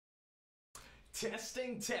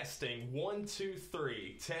Testing, testing, 1, 2,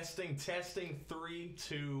 3. Testing, testing, 3,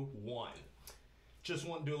 2, 1. Just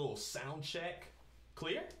want to do a little sound check.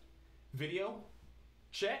 Clear? Video?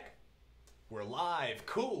 Check? We're live,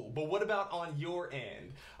 cool, but what about on your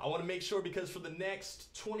end? I want to make sure because for the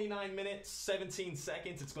next 29 minutes, 17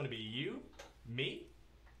 seconds, it's going to be you, me,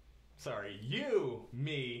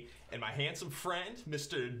 and my handsome friend,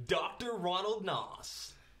 Mr. Dr. Ronald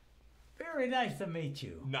Knaus. Very nice to meet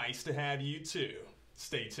you. Nice to have you too.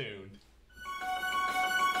 Stay tuned.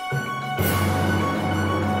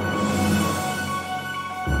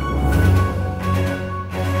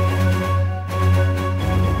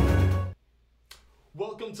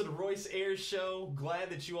 Welcome to the Royce Air Show.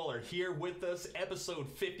 Glad that you all are here with us. Episode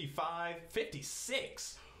 55,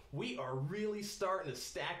 56. We are really starting to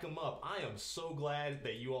stack them up. I am so glad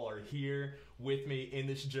that you all are here with me in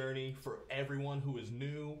this journey. For everyone who is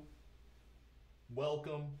new,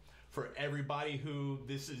 welcome. For everybody who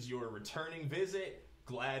this is your returning visit,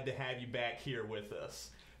 glad to have you back here with us.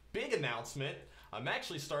 Big announcement. I'm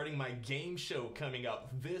actually starting my game show coming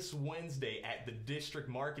up this Wednesday at the District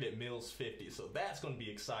Market at Mills 50. So that's going to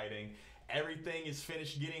be exciting. Everything is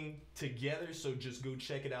finished getting together, so just go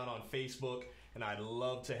check it out on Facebook. And I'd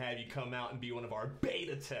love to have you come out and be one of our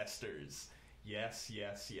beta testers. Yes,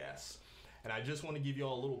 yes, yes. And I just want to give you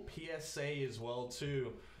all a little PSA as well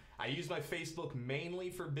too. I use my Facebook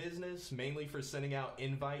mainly for business, mainly for sending out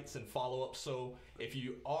invites and follow-ups. So if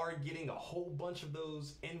you are getting a whole bunch of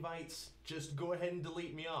those invites, just go ahead and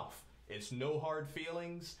delete me off. It's no hard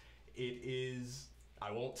feelings.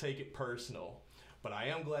 I won't take it personal. But I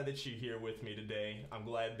am glad that you're here with me today. I'm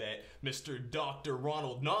glad that Mr. Dr.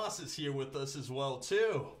 Ronald Knaus is here with us as well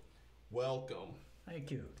too. Welcome.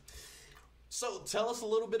 Thank you. So tell us a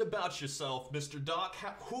little bit about yourself, Mr. Doc.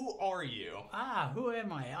 Who are you? Who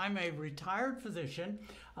am I? I'm a retired physician.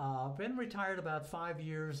 Been retired about 5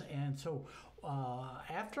 years, and so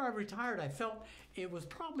after I retired, I felt it was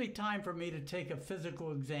probably time for me to take a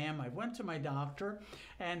physical exam. I went to my doctor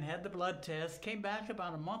and had the blood test, came back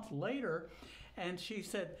about a month later, and she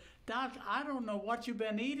said, "Doc, I don't know what you've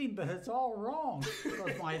been eating, but it's all wrong,"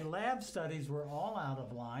 because my lab studies were all out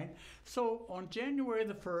of line. So on January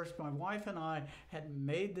the 1st, my wife and I had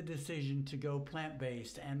made the decision to go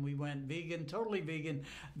plant-based, and we went vegan, totally vegan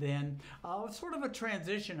then. Sort of a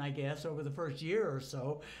transition, I guess, over the first year or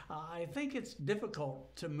so. I think it's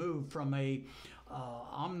difficult to move from a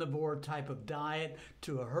omnivore type of diet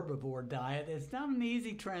to a herbivore diet. It's not an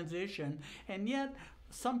easy transition, and yet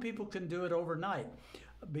some people can do it overnight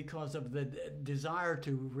because of the desire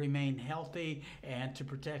to remain healthy and to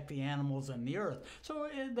protect the animals and the earth. So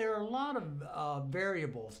there are a lot of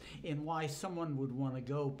variables in why someone would want to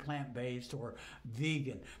go plant-based or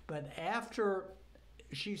vegan. But after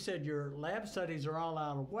she said your lab studies are all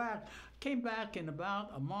out of whack, came back in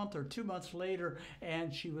about a month or 2 months later,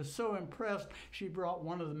 and she was so impressed, she brought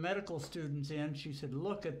one of the medical students in. She said,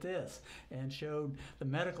 "Look at this," and showed the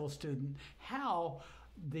medical student how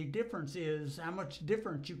the difference is, how much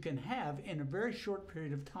difference you can have in a very short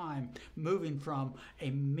period of time moving from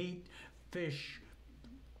a meat, fish,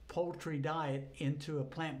 poultry diet into a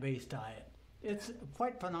plant-based diet. It's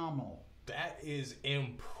quite phenomenal. That is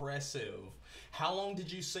impressive. How long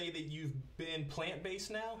did you say that you've been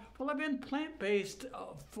plant-based now? Well, I've been plant-based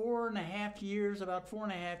 4.5 years, about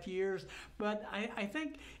 4.5 years. But I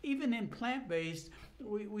think even in plant-based,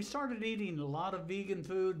 we started eating a lot of vegan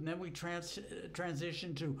food, and then we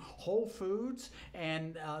transitioned to whole foods,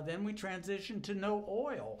 and then we transitioned to no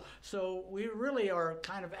oil. So we really are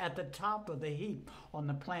kind of at the top of the heap on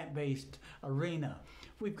the plant-based arena.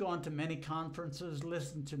 We've gone to many conferences,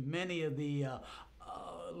 listened to many of the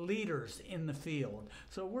leaders in the field.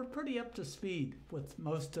 So we're pretty up to speed with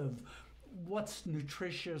most of what's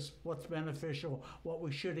nutritious, what's beneficial, what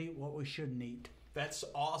we should eat, what we shouldn't eat. That's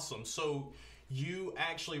awesome. So you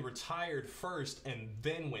actually retired first and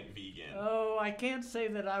then went vegan. Oh, I can't say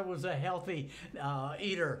that I was a healthy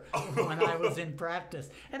eater when I was in practice.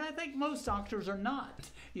 And I think most doctors are not.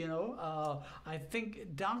 I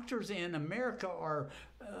think doctors in America are,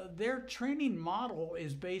 their training model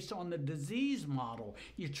is based on the disease model.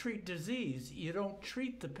 You treat disease. You don't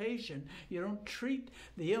treat the patient. You don't treat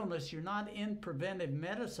the illness. You're not in preventive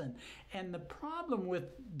medicine. And the problem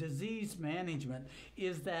with disease management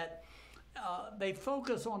is that they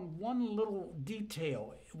focus on one little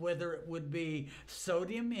detail, whether it would be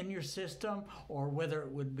sodium in your system or whether it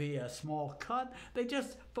would be a small cut. They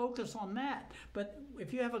just focus on that. But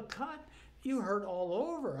if you have a cut, you hurt all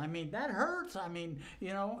over. I mean, that hurts. I mean,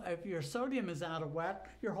 if your sodium is out of whack,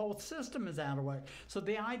 your whole system is out of whack. So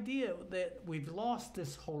the idea that we've lost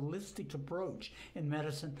this holistic approach in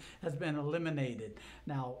medicine has been eliminated.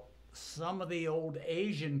 Now, some of the old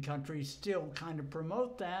Asian countries still kind of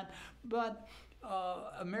promote that, but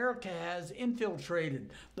America has infiltrated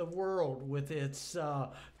the world with its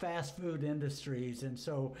fast food industries, and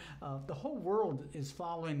so the whole world is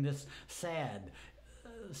following this sad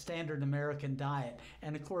standard American diet,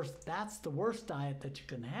 and of course that's the worst diet that you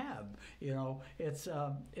can have.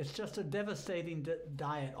 It's just a devastating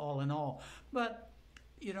diet all in all. But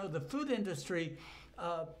the food industry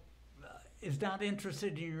is not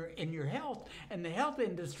interested in your health, and the health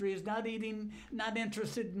industry is not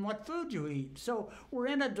interested in what food you eat. So we're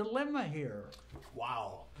in a dilemma here.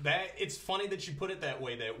 Wow, it's funny that you put it that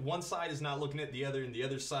way. That one side is not looking at the other, and the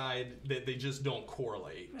other side that they just don't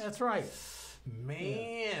correlate. That's right.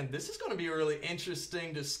 Man, this is going to be a really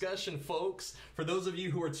interesting discussion, folks. For those of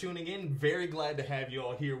you who are tuning in, very glad to have you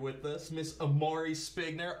all here with us. Miss Amari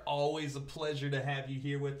Spigner, always a pleasure to have you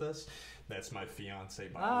here with us. That's my fiance,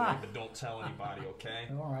 by the way, but don't tell anybody, okay?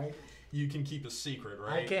 All right. You can keep a secret,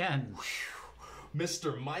 right? I can.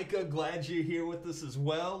 Mr. Micah, glad you're here with us as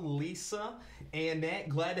well. Lisa, Annette,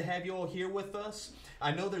 glad to have you all here with us.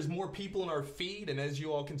 I know there's more people in our feed, and as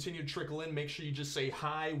you all continue to trickle in, make sure you just say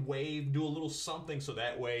hi, wave, do a little something so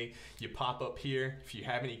that way you pop up here. If you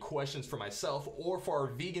have any questions for myself or for our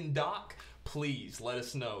vegan doc, please let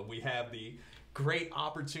us know. We have the great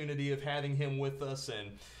opportunity of having him with us,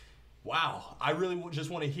 and wow, I really just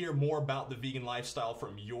want to hear more about the vegan lifestyle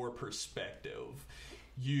from your perspective.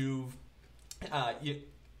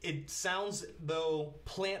 It sounds though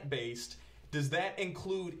plant-based. Does that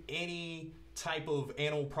include any type of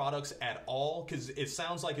animal products at all? Because it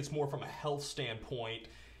sounds like it's more from a health standpoint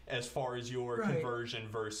as far as your conversion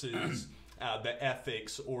versus the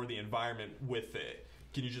ethics or the environment with it.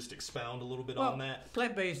 Can you just expound a little bit on that?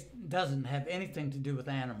 Plant-based doesn't have anything to do with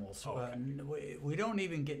animals. Okay. We don't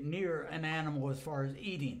even get near an animal as far as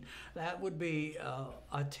eating. That would be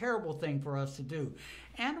a terrible thing for us to do.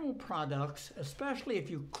 Animal products, especially if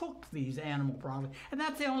you cook these animal products, and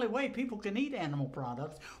that's the only way people can eat animal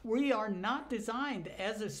products. We are not designed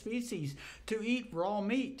as a species to eat raw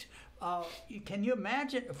meat. Can you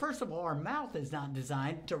imagine? First of all, our mouth is not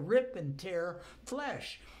designed to rip and tear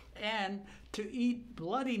flesh. And to eat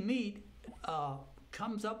bloody meat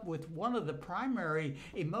comes up with one of the primary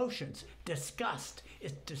emotions, disgust.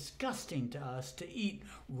 It's disgusting to us to eat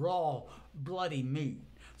raw, bloody meat.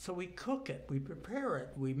 So we cook it, we prepare it,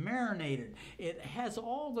 we marinate it. It has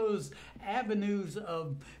all those avenues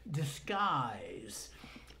of disguise.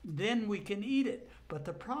 Then we can eat it. But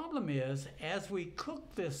the problem is, as we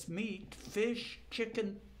cook this meat, fish,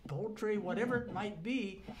 chicken, poultry, whatever it might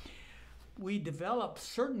be, we develop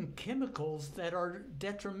certain chemicals that are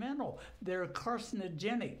detrimental. They're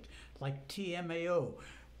carcinogenic, like TMAO,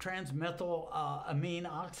 transmethylamine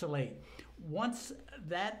oxalate. Once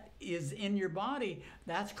that is in your body,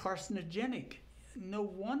 that's carcinogenic. No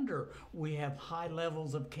wonder we have high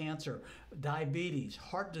levels of cancer, diabetes,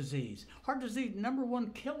 heart disease. Heart disease,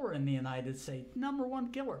 #1 killer in the United States,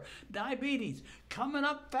 #1 killer. Diabetes, coming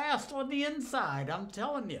up fast on the inside, I'm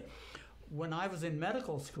telling you. When I was in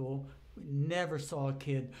medical school, never saw a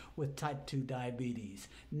kid with type 2 diabetes,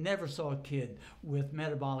 never saw a kid with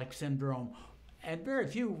metabolic syndrome, and very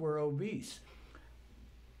few were obese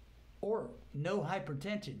or no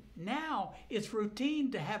hypertension. Now it's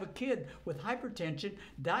routine to have a kid with hypertension,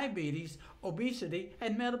 diabetes, obesity,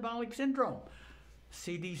 and metabolic syndrome.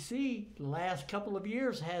 CDC, the last couple of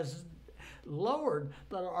years, has lowered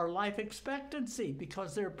our life expectancy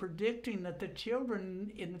because they're predicting that the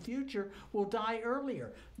children in the future will die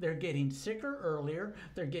earlier. They're getting sicker earlier,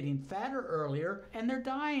 they're getting fatter earlier, and they're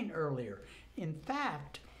dying earlier. In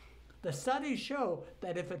fact, the studies show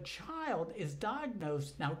that if a child is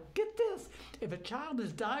diagnosed, now get this, if a child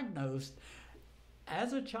is diagnosed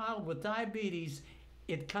as a child with diabetes,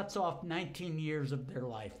 it cuts off 19 years of their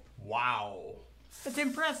life. Wow. It's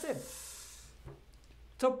impressive.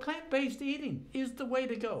 So plant-based eating is the way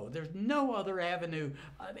to go. There's no other avenue.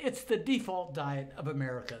 It's the default diet of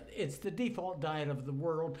America. It's the default diet of the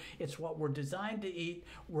world. It's what we're designed to eat.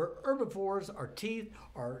 We're herbivores, our teeth,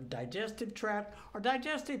 our digestive tract. Our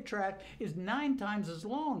digestive tract is 9 times as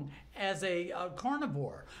long as a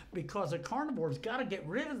carnivore because a carnivore's got to get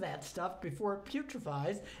rid of that stuff before it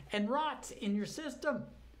putrefies and rots in your system,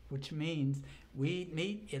 which means we eat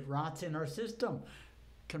meat, it rots in our system,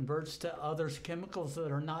 converts to other chemicals that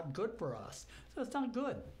are not good for us. So it's not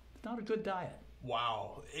good. It's not a good diet.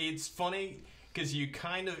 Wow. It's funny. because you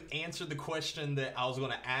kind of answered the question that I was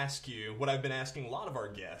going to ask you. What I've been asking a lot of our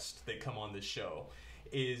guests that come on this show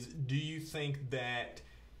is, do you think that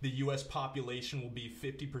the U.S. population will be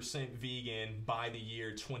 50% vegan by the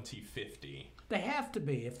year 2050? They have to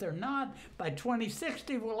be. If they're not, by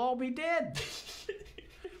 2060, we'll all be dead.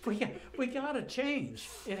 We got to change.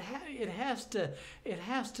 It has to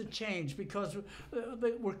change, because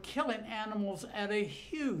we're killing animals at a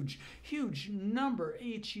huge number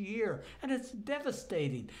each year, and it's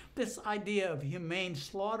devastating. This idea of humane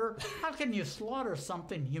slaughter. How can you slaughter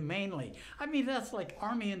something humanely? I mean, that's like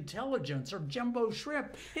Army intelligence or jumbo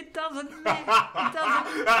shrimp. It doesn't match.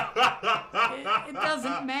 It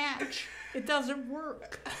doesn't match. It doesn't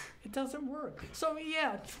work. It doesn't work. So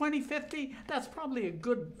yeah, 2050, that's probably a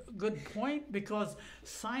good point, because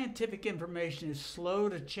scientific information is slow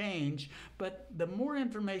to change, but the more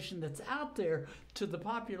information that's out there to the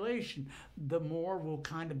population, the more we'll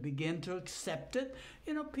kind of begin to accept it.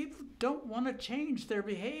 You know, people don't want to change their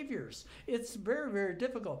behaviors. It's very, very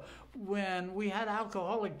difficult. When we had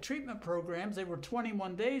alcoholic treatment programs, they were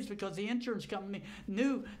 21 days because the insurance company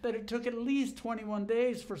knew that it took at least 21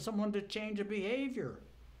 days for someone to change a behavior.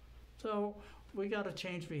 So we got to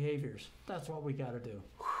change behaviors. That's what we got to do.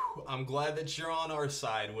 I'm glad that you're on our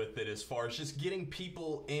side with it, as far as just getting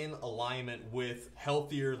people in alignment with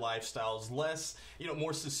healthier lifestyles, less,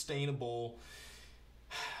 more sustainable.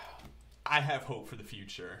 I have hope for the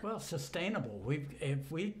future. Well, sustainable.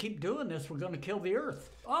 If we keep doing this, we're going to kill the earth.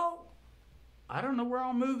 Oh, I don't know where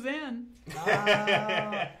I'll move then.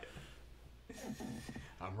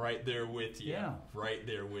 I'm right there with you. Yeah. Right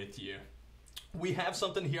there with you. We have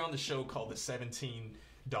something here on the show called the $17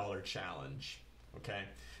 challenge. Okay?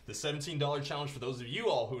 The $17 challenge, for those of you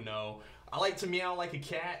all who know, I like to meow like a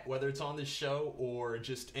cat, whether it's on this show or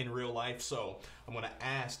just in real life. So I'm going to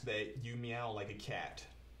ask that you meow like a cat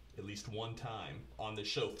at least one time on the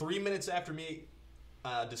show. 3 minutes after me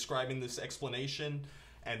describing this explanation,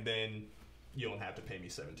 and then you don't have to pay me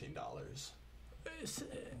 $17.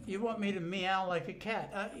 You want me to meow like a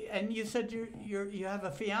cat, and you said you have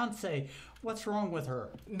a fiance. What's wrong with her?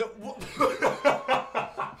 No.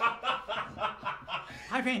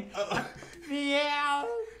 I mean, meow,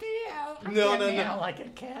 meow. No. Meow like a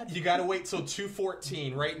cat. You got to wait till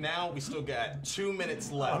 2:14. Right now, we still got 2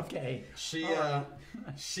 minutes left. Okay.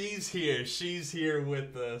 She's here. She's here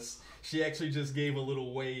with us. She actually just gave a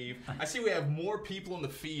little wave. I see we have more people in the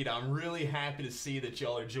feed. I'm really happy to see that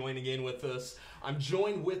y'all are joining in with us. I'm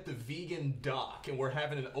joined with the Vegan Doc, and we're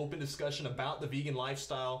having an open discussion about the vegan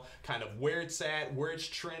lifestyle, kind of where it's at, where it's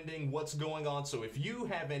trending, what's going on. So if you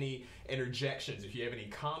have any interjections, if you have any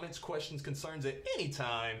comments, questions, concerns at any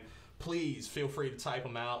time, please feel free to type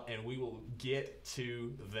them out, and we will get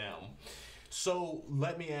to them. So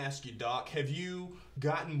let me ask you, Doc, have you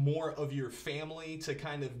gotten more of your family to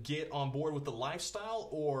kind of get on board with the lifestyle,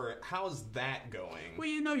 or how's that going?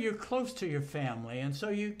 Well, you're close to your family, and so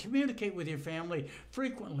you communicate with your family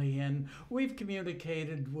frequently, and we've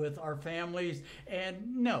communicated with our families,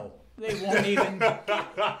 and no, they won't even,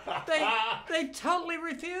 they totally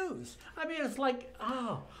refuse. I mean, it's like,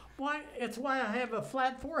 why? It's why I have a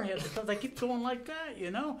flat forehead, because I keep going like that,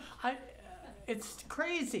 it's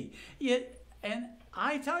crazy. And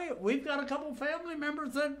I tell you, we've got a couple family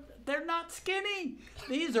members that they're not skinny.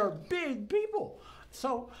 These are big people.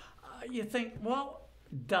 So you think, well,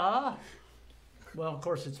 duh. Well, of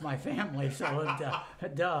course, it's my family, so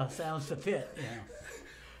duh sounds to fit.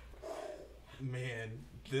 Man,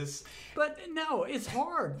 But no, it's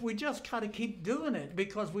hard. We just got to keep doing it,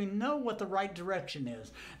 because we know what the right direction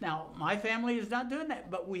is. Now, my family is not doing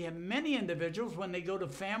that, but we have many individuals when they go to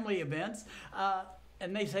family events,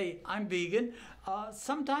 and they say, I'm vegan.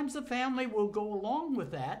 Sometimes the family will go along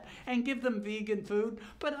with that and give them vegan food,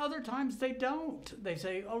 but other times they don't. They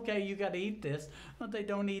say, okay, you got to eat this, but they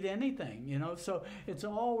don't eat anything, So it's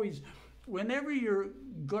always, whenever you're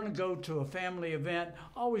going to go to a family event,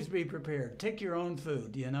 always be prepared. Take your own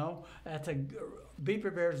food, be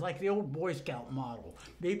prepared. It's like the old Boy Scout model.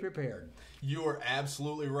 Be prepared. You're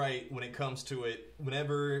absolutely right when it comes to it.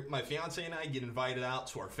 Whenever my fiance and I get invited out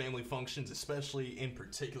to our family functions, especially and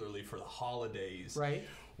particularly for the holidays, right?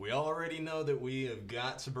 We already know that we have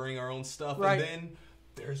got to bring our own stuff, right. And then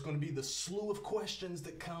there's going to be the slew of questions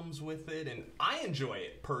that comes with it, and I enjoy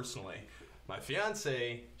it personally. My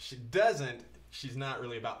fiance, she doesn't. She's not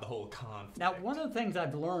really about the whole conflict. Now, one of the things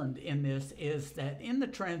I've learned in this is that in the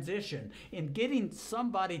transition, in getting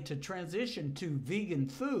somebody to transition to vegan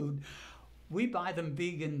food, we buy them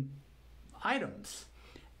vegan items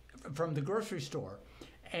from the grocery store,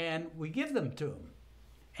 and we give them to them.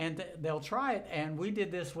 and they'll try it. And we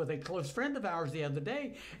did this with a close friend of ours the other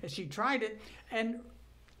day, and she tried it and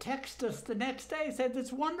texted us the next day, said,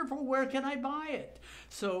 "It's wonderful. Where can I buy it?"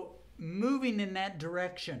 So moving in that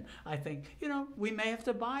direction, I think, we may have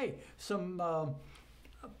to buy some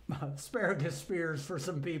asparagus spears for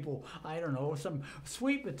some people. I don't know, some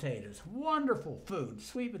sweet potatoes. Wonderful food,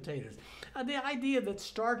 sweet potatoes. The idea that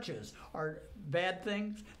starches are bad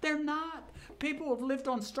things, they're not. People have lived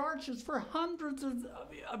on starches for hundreds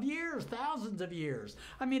of years, thousands of years.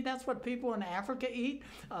 I mean, that's what people in Africa eat.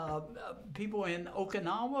 People in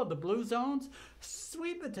Okinawa, the blue zones,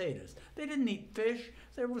 sweet potatoes. They didn't eat fish.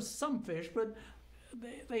 There was some fish, but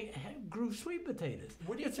they grew sweet potatoes.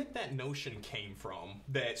 Where do you think that notion came from,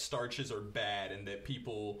 that starches are bad and that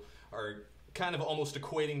people are kind of almost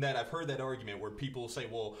equating that? I've heard that argument where people say,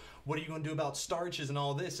 well, what are you going to do about starches and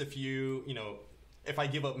all this if if I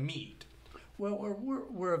give up meat? Well,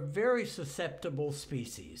 we're a very susceptible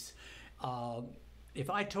species. If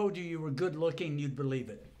I told you were good looking, you'd believe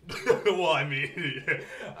it. Well, I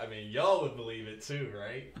mean, y'all would believe it too,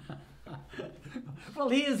 right? Well,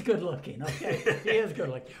 he is good looking. Okay, he is good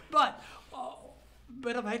looking. But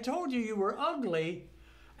if I told you were ugly,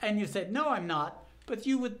 and you said, "No, I'm not," but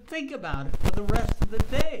you would think about it for the rest of the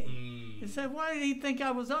day. You said, "Why did he think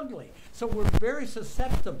I was ugly?" So we're very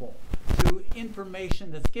susceptible to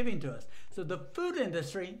information that's given to us. So the food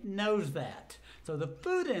industry knows that. So the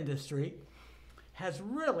food industry has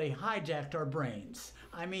really hijacked our brains.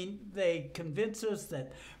 I mean, they convince us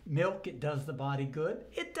that milk, it does the body good.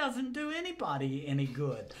 It doesn't do anybody any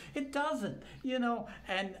good. It doesn't,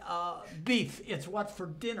 and beef, it's what for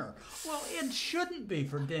dinner. Well, it shouldn't be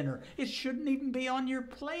for dinner. It shouldn't even be on your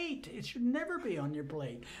plate. It should never be on your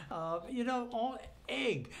plate. All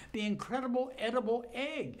egg, the incredible edible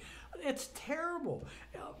egg. It's terrible.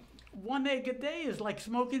 One egg a day is like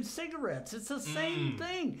smoking cigarettes. It's the same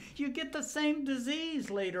thing. You get the same disease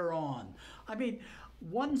later on. I mean,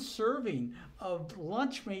 one serving of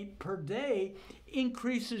lunch meat per day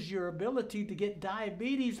increases your ability to get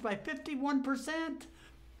diabetes by 51%.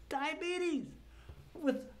 Diabetes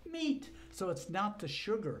with meat. So it's not the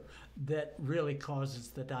sugar that really causes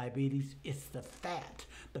the diabetes, it's the fat.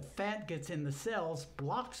 The fat gets in the cells,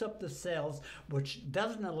 blocks up the cells, which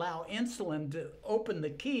doesn't allow insulin to open the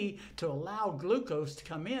key to allow glucose to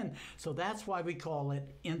come in. So that's why we call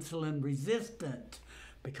it insulin resistant,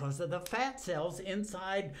 because of the fat cells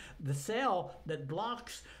inside the cell that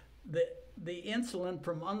blocks the insulin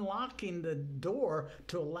from unlocking the door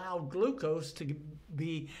to allow glucose to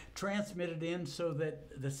be transmitted in so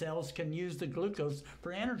that the cells can use the glucose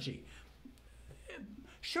for energy.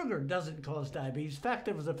 Sugar doesn't cause diabetes. In fact,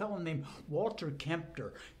 there was a fellow named Walter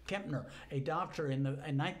Kempner, a doctor in the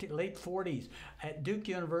late 40s at Duke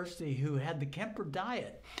University who had the Kemper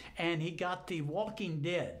diet, and he got the Walking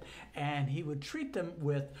Dead, and he would treat them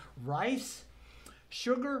with rice,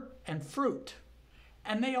 sugar, and fruit,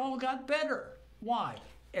 and they all got better. Why?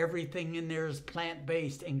 Everything in there is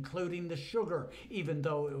plant-based, including the sugar, even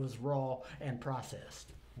though it was raw and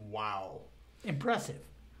processed. Wow. Impressive.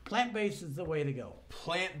 Plant-based is the way to go.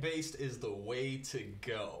 Plant-based is the way to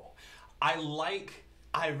go. I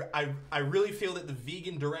really feel that the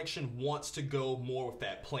vegan direction wants to go more with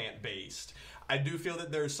that plant-based. I do feel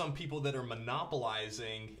that there are some people that are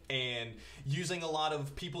monopolizing and using a lot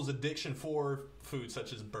of people's addiction for food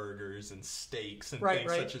such as burgers and steaks and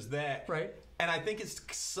things such as that. Right. And I think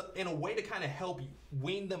it's in a way to kind of help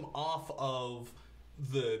wean them off of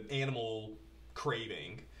the animal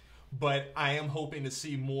craving. But I am hoping to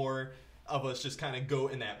see more of us just kind of go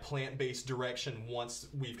in that plant-based direction once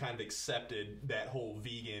we've kind of accepted that whole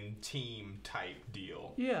vegan team type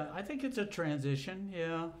deal. Yeah, I think it's a transition.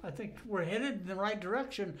 Yeah, I think we're headed in the right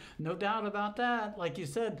direction. No doubt about that. Like you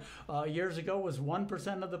said, years ago it was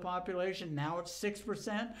 1% of the population. Now it's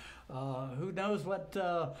 6%. Who knows what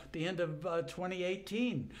the end of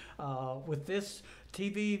 2018 with this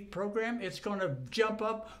TV program, it's going to jump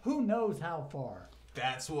up. Who knows how far?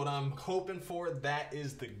 That's what I'm hoping for. That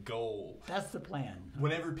is the goal. That's the plan.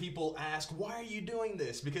 Whenever people ask, why are you doing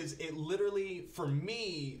this? Because it literally, for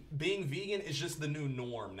me, being vegan is just the new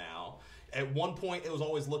norm now. At one point, it was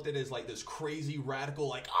always looked at as like this crazy, radical,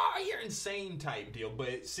 like, oh, you're insane type deal.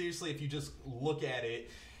 But seriously, if you just look at it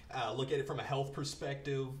from a health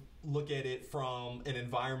perspective, look at it from an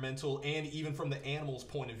environmental and even from the animal's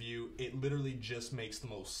point of view, it literally just makes the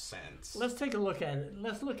most sense. Let's take a look at it.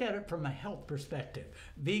 Let's look at it from a health perspective.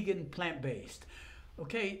 Vegan, plant-based.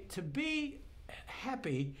 Okay, to be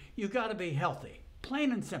happy, you got to be healthy.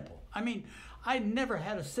 Plain and simple. I mean, I never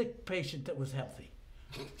had a sick patient that was healthy.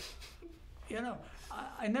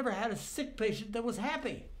 I never had a sick patient that was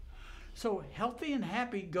happy. So healthy and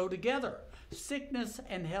happy go together. Sickness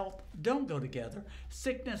and health don't go together.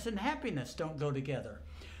 Sickness and happiness don't go together.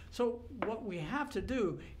 So what we have to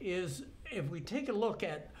do is, if we take a look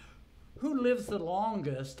at who lives the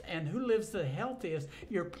longest and who lives the healthiest,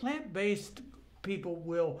 your plant-based people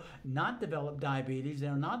will not develop diabetes,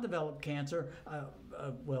 they'll not develop cancer.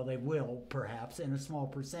 Well, they will perhaps in a small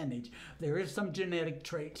percentage. There is some genetic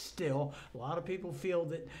trait still. A lot of people feel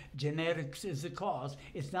that genetics is the cause.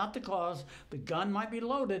 It's not the cause. The gun might be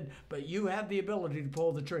loaded, but you have the ability to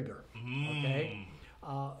pull the trigger. Okay?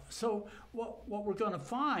 So what we're going to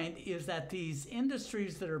find is that these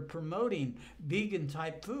industries that are promoting vegan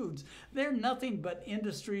type foods, they're nothing but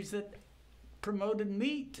industries that promoted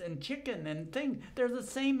meat and chicken and things. They're the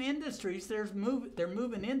same industries. They're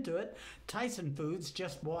moving into it. Tyson Foods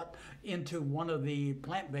just bought into one of the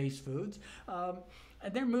plant-based foods,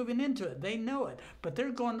 and they're moving into it. They know it, but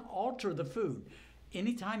they're going to alter the food.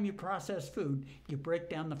 Anytime you process food, you break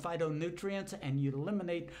down the phytonutrients and you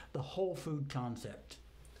eliminate the whole food concept.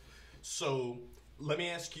 So let me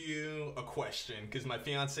ask you a question, because my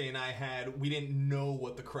fiance and we didn't know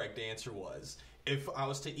what the correct answer was. If I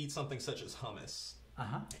was to eat something such as hummus,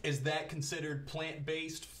 is that considered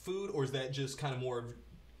plant-based food, or is that just kind of more of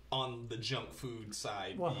on the junk food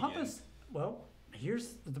side? Well, hummus,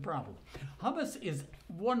 here's the problem. Hummus is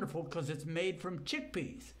wonderful because it's made from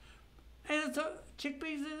chickpeas. And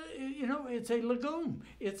chickpeas, it's a legume.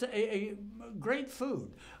 It's a great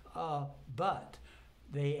food. But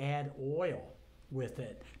they add oil with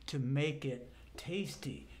it to make it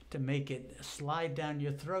tasty, to make it slide down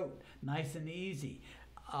your throat nice and easy.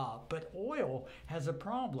 But oil has a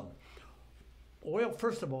problem. Oil,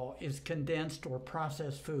 first of all, is condensed or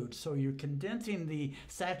processed food. So you're condensing the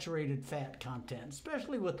saturated fat content,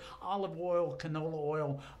 especially with olive oil, canola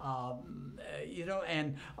oil,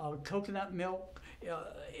 and coconut milk.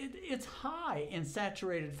 It's high in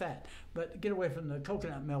saturated fat. But get away from the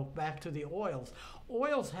coconut milk, back to the oils.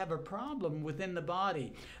 Oils have a problem within the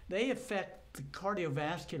body. They affect the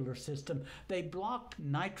cardiovascular system. They block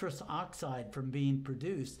nitrous oxide from being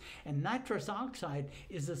produced. And nitrous oxide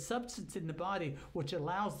is a substance in the body which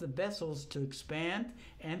allows the vessels to expand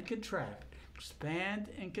and contract. Expand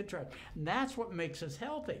and contract. And that's what makes us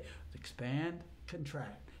healthy. Expand,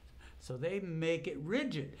 contract. So they make it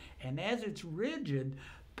rigid. And as it's rigid,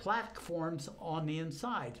 plaque forms on the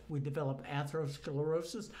inside. We develop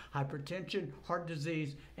atherosclerosis, hypertension, heart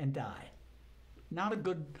disease, and die. Not a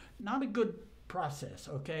good process,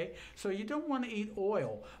 okay? So you don't want to eat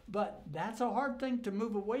oil, but that's a hard thing to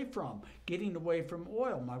move away from, getting away from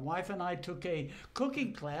oil. My wife and I took a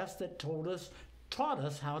cooking class that taught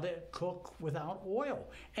us how to cook without oil.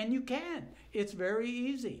 And you can. It's very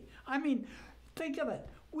easy. I mean, think of it.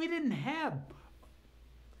 We didn't have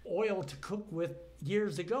oil to cook with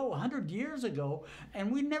years ago, 100 years ago,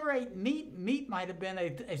 and we never ate meat. Meat might have been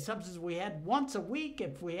a substance we had once a week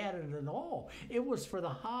if we had it at all. It was for the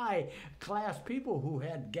high-class people who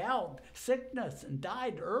had gout, sickness, and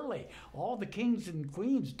died early. All the kings and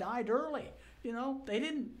queens died early. They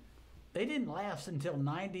didn't last until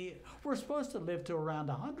 90. We're supposed to live to around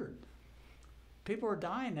 100. People are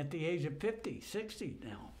dying at the age of 50, 60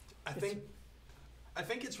 now. I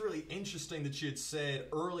think it's really interesting that you had said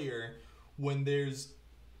earlier, when there's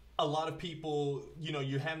a lot of people,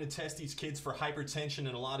 you're having to test these kids for hypertension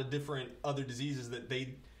and a lot of different other diseases that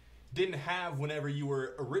they didn't have whenever you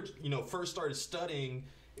were first started studying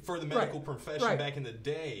for the medical profession back in the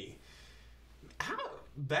day.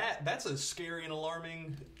 That's a scary and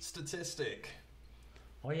alarming statistic.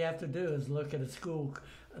 All you have to do is look at a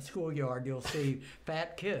schoolyard. You'll see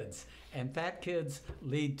fat kids, and fat kids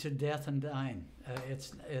lead to death and dying.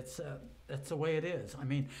 That's the way it is. I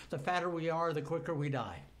mean, the fatter we are, the quicker we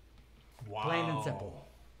die. Wow. Plain and simple.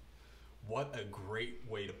 What a great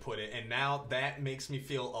way to put it. And now that makes me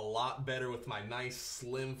feel a lot better with my nice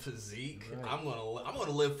slim physique. Right. I'm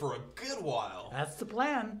gonna live for a good while. That's the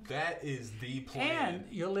plan. That is the plan. And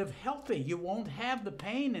you'll live healthy. You won't have the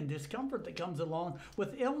pain and discomfort that comes along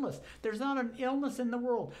with illness. There's not an illness in the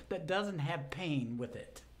world that doesn't have pain with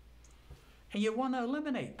it. And you want to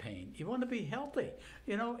eliminate pain. You want to be healthy.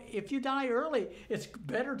 If you die early, it's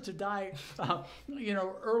better to die,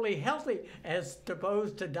 early healthy as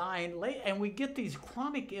opposed to dying late. And we get these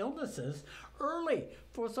chronic illnesses early.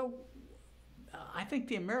 I think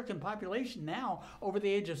the American population now, over the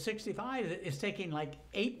age of 65, is taking like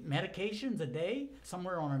 8 medications a day,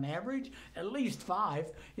 somewhere on an average, at least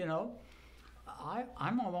 5,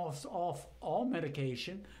 I'm almost off all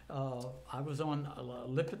medication. I was on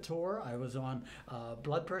Lipitor. I was on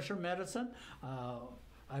blood pressure medicine.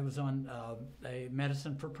 I was on a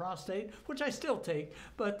medicine for prostate, which I still take,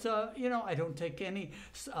 but I don't take any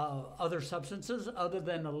other substances other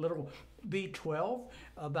than a little B12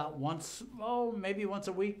 about maybe once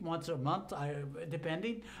a week, once a month,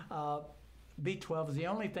 depending. B12 is the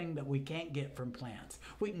only thing that we can't get from plants.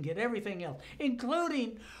 We can get everything else,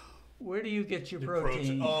 including where do you get your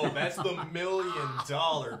protein? Oh, that's the $1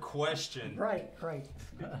 million question. Right.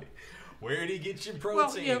 Where do you get your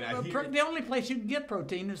protein? Well, the only place you can get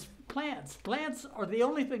protein is plants. Plants are the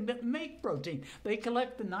only thing that make protein. They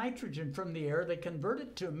collect the nitrogen from the air. They convert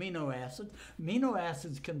it to amino acids. Amino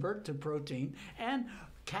acids convert to protein. And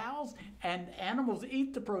cows and animals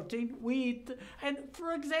eat the protein. And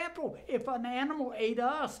for example, if an animal ate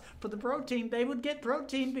us for the protein, they would get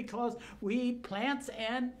protein because we eat plants,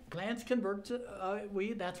 and plants convert to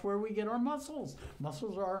that's where we get our muscles.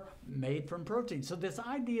 Muscles are made from protein. So this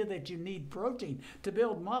idea that you need protein to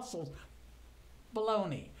build muscles,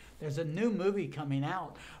 baloney. There's a new movie coming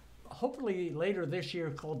out, hopefully later this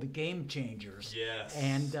year, called The Game Changers. Yes.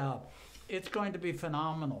 And it's going to be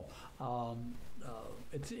phenomenal.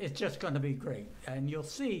 It's just going to be great. And you'll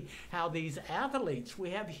see how these athletes, we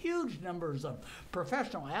have huge numbers of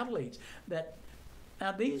professional athletes that's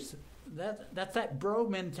that bro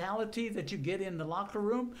mentality that you get in the locker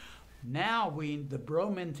room. Now the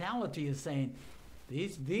bro mentality is saying,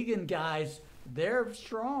 these vegan guys, they're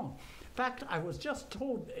strong. In fact, I was just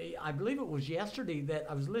told, I believe it was yesterday, that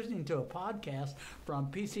I was listening to a podcast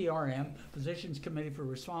from PCRM, Physicians Committee for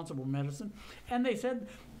Responsible Medicine, and they said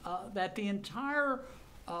that the entire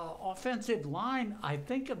offensive line, I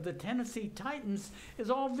think, of the Tennessee Titans is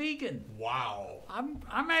all vegan. Wow.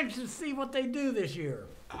 I'm anxious to see what they do this year.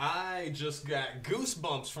 I just got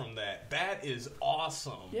goosebumps from that. That is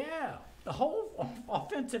awesome. Yeah. The whole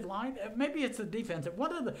offensive line, maybe it's the defensive.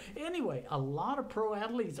 Anyway, a lot of pro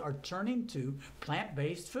athletes are turning to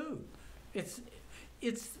plant-based food. It's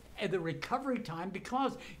the recovery time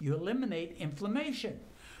because you eliminate inflammation.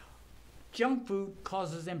 Junk food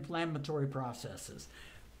causes inflammatory processes.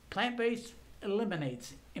 Plant-based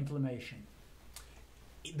eliminates inflammation.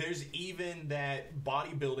 There's even that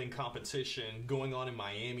bodybuilding competition going on in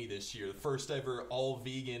Miami this year, the first ever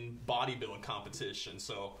all-vegan bodybuilding competition.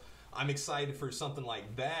 So I'm excited for something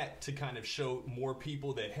like that to kind of show more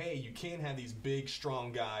people that, hey, you can have these big,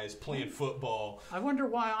 strong guys playing football. I wonder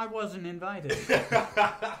why I wasn't invited.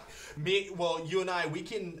 You and I, we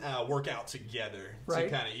can work out together to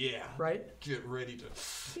kind of, get ready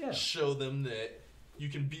to show them that you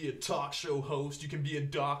can be a talk show host, you can be a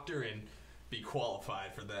doctor, and be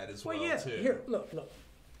qualified for that as well, too. Here, look.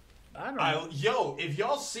 I don't know. If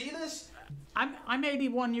y'all see this, I'm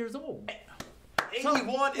 81 years old.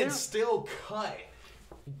 81 and still cut.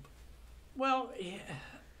 Well,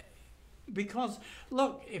 because,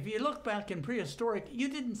 look, if you look back in prehistoric, you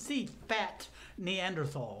didn't see fat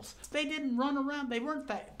Neanderthals. They didn't run around. They weren't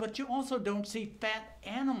fat. But you also don't see fat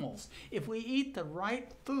animals. If we eat the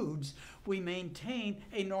right foods, we maintain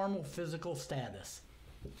a normal physical status.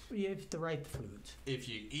 We eat the right foods. If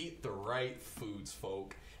you eat the right foods,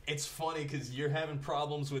 folk. It's funny because you're having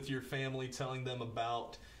problems with your family telling them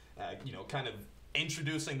about, kind of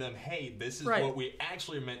introducing them, hey, this is what we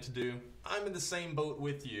actually are meant to do. I'm in the same boat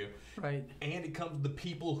with you. Right. And it comes to the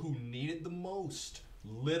people who need it the most.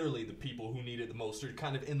 Literally the people who need it the most are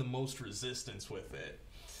kind of in the most resistance with it.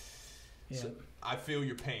 Yeah. So I feel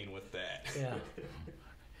your pain with that. Yeah.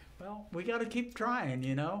 Well, we got to keep trying,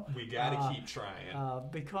 you know. We got to keep trying.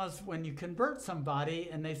 Because when you convert somebody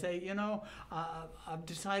and they say, I've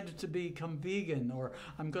decided to become vegan or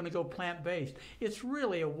I'm going to go plant-based, it's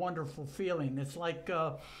really a wonderful feeling. It's like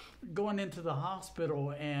going into the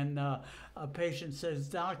hospital and a patient says,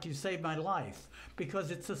 Doc, you saved my life.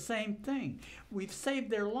 Because it's the same thing. We've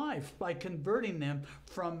saved their life by converting them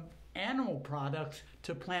from animal products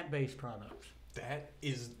to plant-based products. That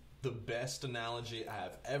is the best analogy I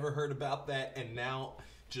have ever heard about that, and now,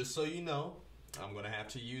 just so you know, I'm going to have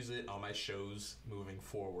to use it on my shows moving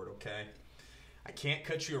forward, okay? I can't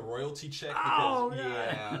cut you a royalty check because,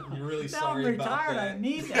 you're really sorry about that. I'm retired, I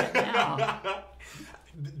need that now.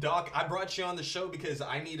 Doc, I brought you on the show because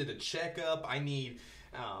I needed a checkup. I need...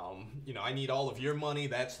 I need all of your money.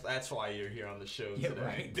 That's why you're here on the show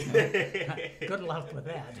today. Right. Good luck with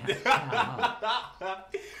that.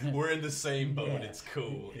 We're in the same boat. Yeah. It's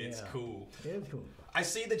cool. Yeah. It's cool. It is cool. I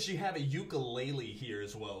see that you have a ukulele here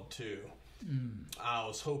as well, too. I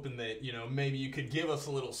was hoping that, maybe you could give us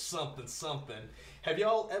a little something. Have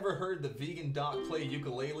y'all ever heard the vegan doc play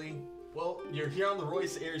ukulele? Well, you're here on the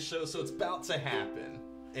Royce Ayers Show, so it's about to happen.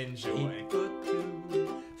 Enjoy. 8 foot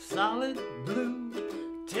 2, solid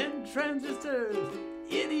blue, 10 transistors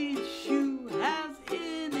in each shoe, has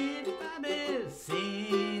in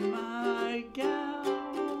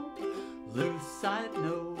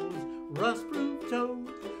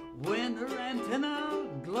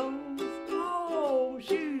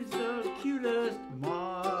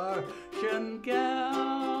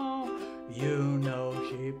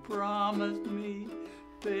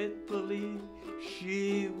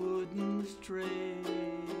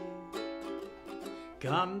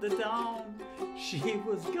from the dawn. She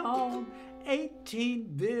was gone 18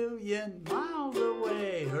 billion miles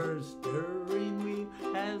away. Her steering wheel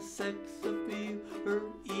has sex appeal. Her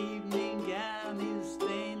evening gown is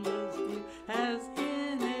stainless steel. Has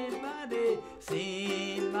anybody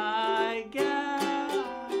seen my gal?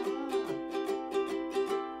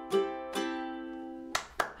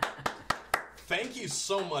 Thank you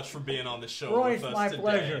so much for being on the show Royce, with us my today.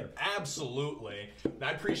 pleasure. Absolutely. And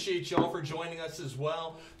I appreciate y'all for joining us as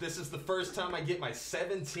well. This is the first time I get my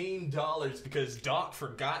 $17 because Doc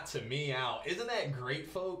forgot to me out. Isn't that great,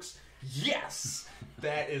 folks? Yes!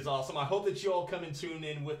 That is awesome. I hope that you all come and tune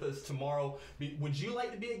in with us tomorrow. Would you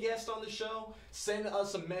like to be a guest on the show? Send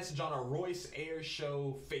us a message on our Royce Air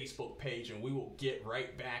Show Facebook page and we will get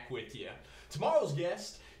right back with you. Tomorrow's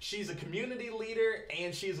guest, she's a community leader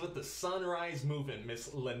and she's with the Sunrise Movement, Miss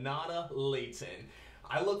Lenata Layton.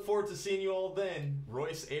 I look forward to seeing you all then.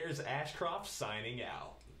 Royce Ayers Ashcroft signing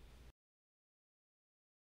out.